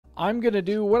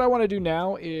what I want to do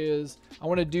now is I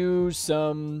want to do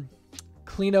some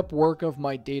cleanup work of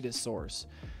my data source.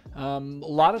 A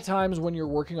lot of times when you're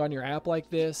working on your app like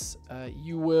this,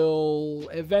 you will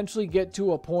eventually get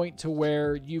to a point to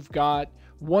where you've got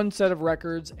one set of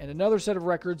records and another set of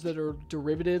records that are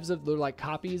derivatives of, they're like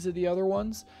copies of the other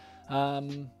ones.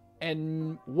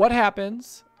 And what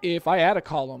happens if I add a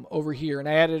column over here and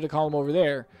I added a column over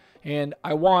there, and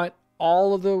I want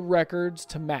all of the records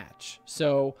to match?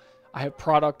 So I have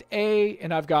product A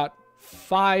and I've got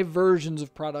 5 versions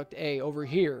of product A over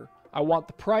here. I want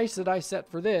the price that I set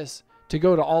for this to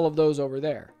go to all of those over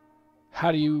there.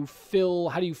 How do you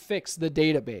fix the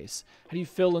database? How do you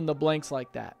fill in the blanks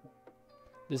like that?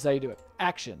 This is how you do it.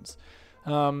 Actions.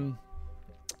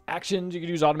 Actions, you could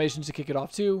use automations to kick it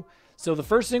off too. So the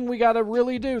first thing we got to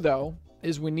really do though,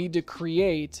 is we need to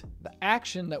create the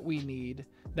action that we need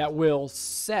that will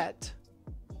set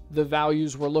the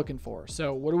values we're looking for.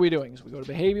 So what are we doing? So we go to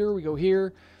behavior, we go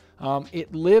here.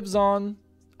 It lives on,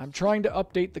 I'm trying to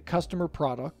update the customer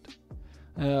product.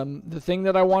 The thing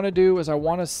that I want to do is I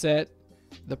want to set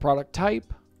the product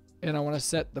type and I want to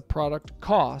set the product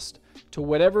cost to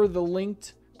whatever the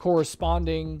linked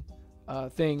corresponding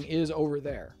thing is over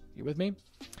there. You with me?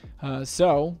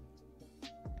 So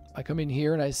I come in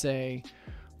here and I say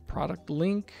product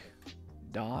link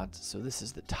dot. So this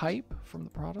is the type from the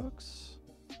products.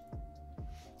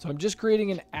 So I'm just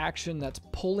creating an action that's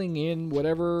pulling in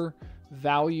whatever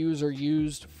values are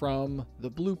used from the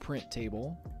blueprint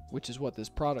table, which is what this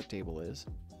product table is.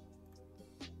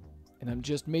 And I'm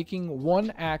just making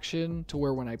one action to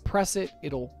where when I press it,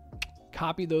 it'll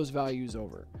copy those values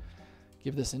over.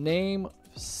 Give this a name,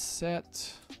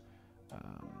 set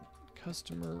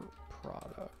customer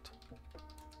product.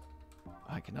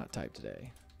 I cannot type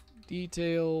today.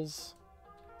 Details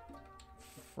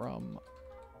from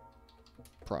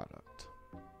product.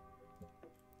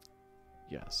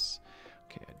 Yes.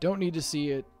 Okay, I don't need to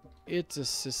see it. It's a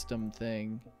system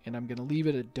thing, and I'm going to leave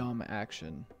it a dumb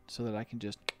action so that I can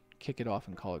just kick it off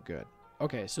and call it good.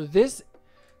 Okay, so this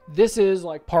is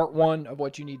like part 1 of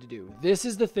what you need to do. This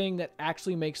is the thing that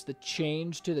actually makes the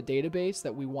change to the database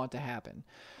that we want to happen.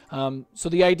 So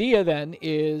the idea then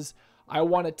is I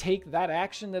want to take that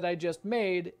action that I just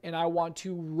made and I want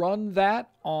to run that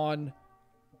on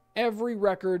every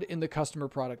record in the customer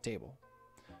product table.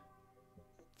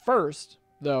 First,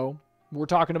 though, we're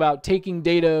talking about taking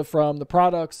data from the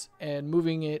products and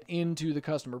moving it into the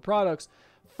customer products.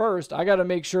 First, I got to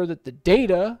make sure that the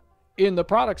data in the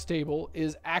products table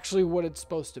is actually what it's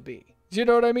supposed to be. Do you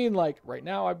know what I mean? Like right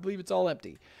now, I believe it's all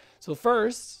empty. So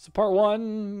first, so part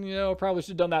 1, probably should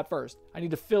have done that first. I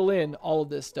need to fill in all of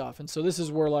this stuff. And so this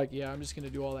is where like, yeah, I'm just going to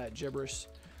do all that gibberish.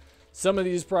 Some of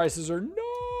these prices are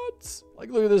nuts. Like,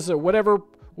 look at this.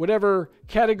 Whatever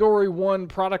category 1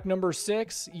 product number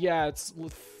 6. Yeah, it's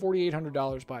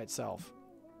 $4,800 by itself.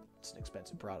 It's an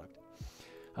expensive product.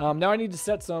 Now I need to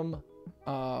set some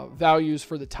values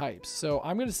for the types. So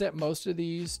I'm going to set most of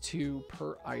these to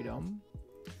per item.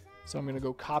 So I'm going to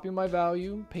go copy my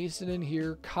value, paste it in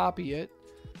here, copy it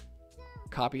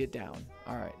down.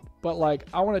 All right. But like,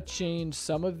 I want to change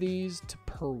some of these to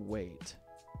per weight,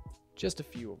 just a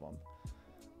few of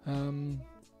them.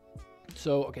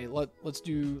 So, okay, let's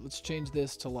change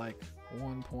this to like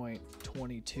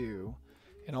 1.22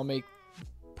 and I'll make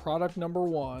product number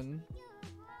 1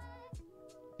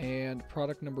 and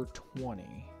product number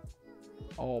 20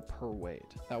 all per weight.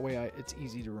 That way it's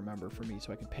easy to remember for me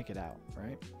so I can pick it out,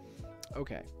 right?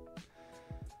 Okay.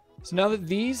 So now that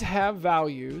these have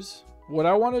values, what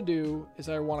I want to do is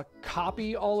I want to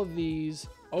copy all of these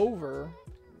over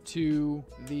to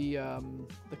the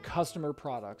customer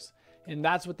products. And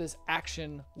that's what this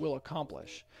action will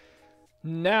accomplish.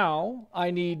 Now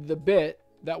I need the bit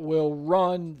that will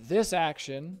run this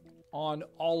action on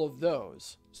all of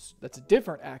those. That's a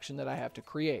different action that I have to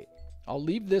create. I'll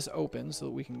leave this open so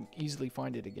that we can easily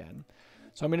find it again.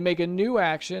 So I'm going to make a new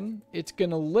action. It's going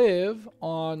to live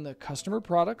on the customer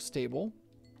products table.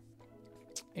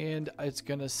 And it's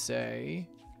going to say,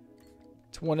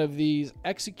 it's one of these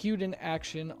execute an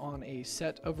action on a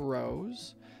set of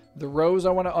rows. The rows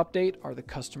I want to update are the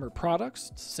customer products.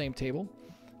 It's the same table.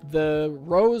 The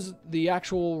rows, the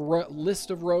actual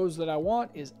list of rows that I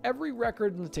want is every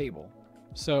record in the table.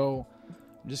 So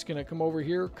I'm just going to come over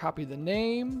here, copy the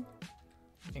name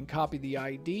and copy the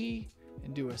ID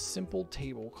and do a simple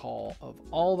table call of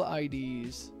all the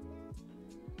IDs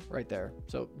right there.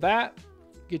 So that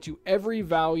gets you every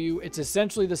value. It's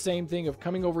essentially the same thing of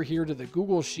coming over here to the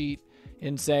Google Sheet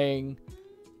and saying,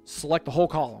 select the whole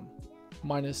column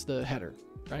minus the header,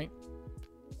 right?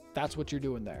 That's what you're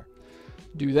doing there.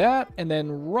 Do that and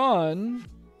then run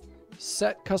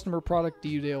set customer product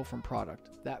detail from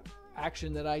product. That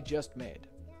action that I just made.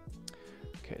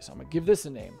 Okay, so I'm gonna give this a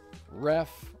name.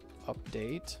 Ref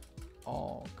update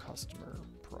all customer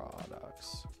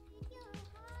products.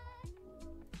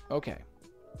 Okay,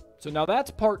 so now that's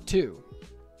part 2.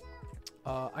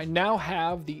 I now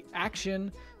have the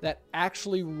action that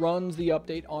actually runs the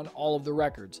update on all of the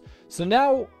records. So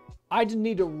now I just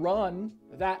need to run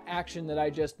that action that I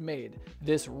just made.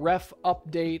 This ref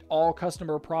update all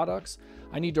customer products.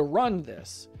 I need to run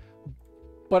this.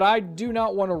 But I do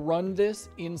not want to run this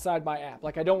inside my app.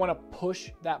 Like, I don't want to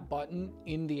push that button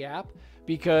in the app,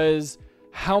 because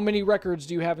how many records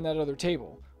do you have in that other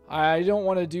table? I don't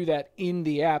want to do that in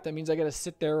the app. That means I got to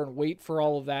sit there and wait for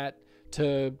all of that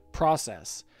to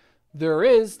process. There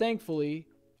is, thankfully,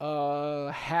 a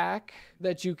hack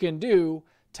that you can do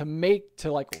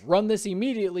to like run this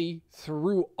immediately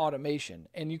through automation.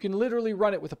 And you can literally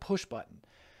run it with a push button.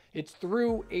 It's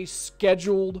through a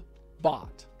scheduled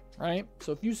bot, right?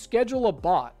 So if you schedule a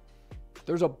bot,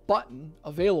 there's a button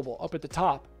available up at the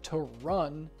top to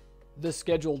run the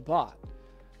scheduled bot.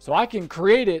 So I can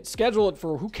create it, schedule it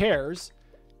for who cares,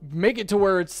 make it to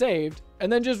where it's saved, and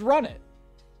then just run it.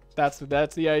 That's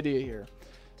the idea here.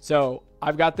 So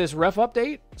I've got this ref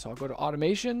update. So I'll go to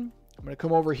automation. I'm going to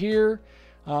come over here.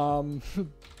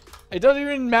 It doesn't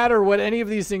even matter what any of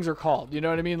these things are called. You know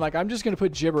what I mean? Like, I'm just going to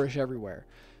put gibberish everywhere,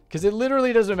 because it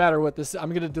literally doesn't matter what this. I'm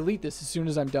going to delete this as soon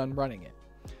as I'm done running it.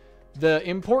 The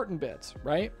important bits,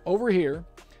 right? Over here,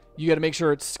 you got to make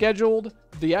sure it's scheduled.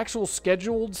 The actual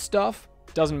scheduled stuff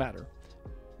doesn't matter.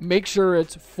 Make sure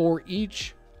it's for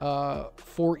each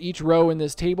row in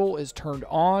this table is turned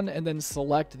on, and then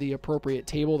select the appropriate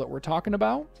table that we're talking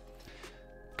about.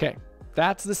 Okay,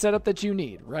 that's the setup that you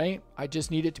need, right? I just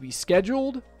need it to be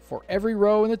scheduled for every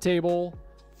row in the table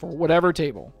for whatever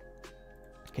table.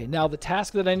 Okay, now the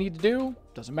task that I need to do,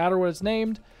 doesn't matter what it's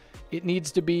named, it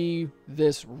needs to be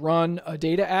this run a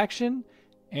data action,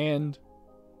 and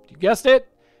you guessed it,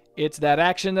 it's that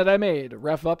action that I made,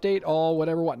 ref update all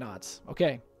whatever whatnots.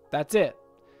 Okay, that's it.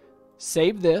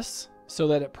 Save this so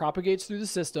that it propagates through the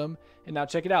system. And now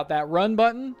check it out. That run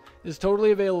button is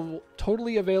totally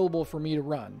available for me to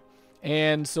run.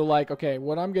 And so, like, okay,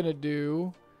 what I'm going to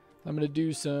do, I'm going to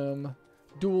do some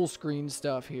dual screen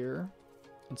stuff here.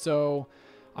 And so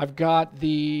I've got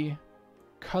the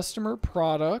customer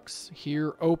products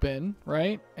here open,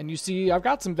 right? And you see I've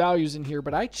got some values in here,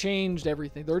 but I changed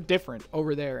everything. They're different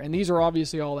over there. And these are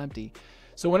obviously all empty.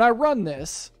 So when I run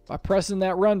this, by pressing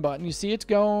that run button, you see it's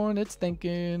going, it's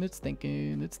thinking, it's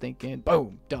thinking, it's thinking,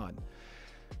 boom, done.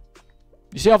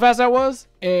 You see how fast that was?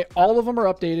 All of them are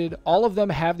updated. All of them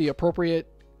have the appropriate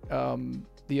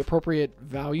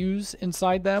values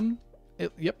inside them.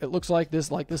 Yep, it looks like this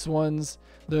one's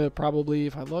probably,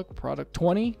 if I look, product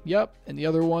 20. Yep, and the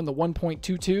other one, the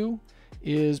 1.22,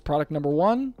 is product number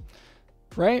 1,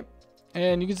 right?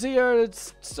 And you can see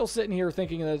it's still sitting here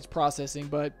thinking that it's processing,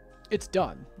 but it's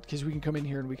done, because we can come in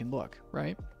here and we can look,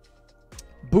 right?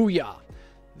 Booyah.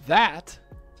 That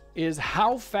is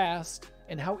how fast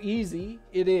and how easy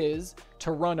it is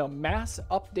to run a mass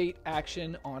update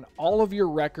action on all of your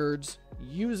records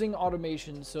using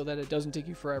automation so that it doesn't take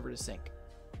you forever to sync.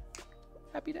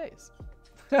 Happy days.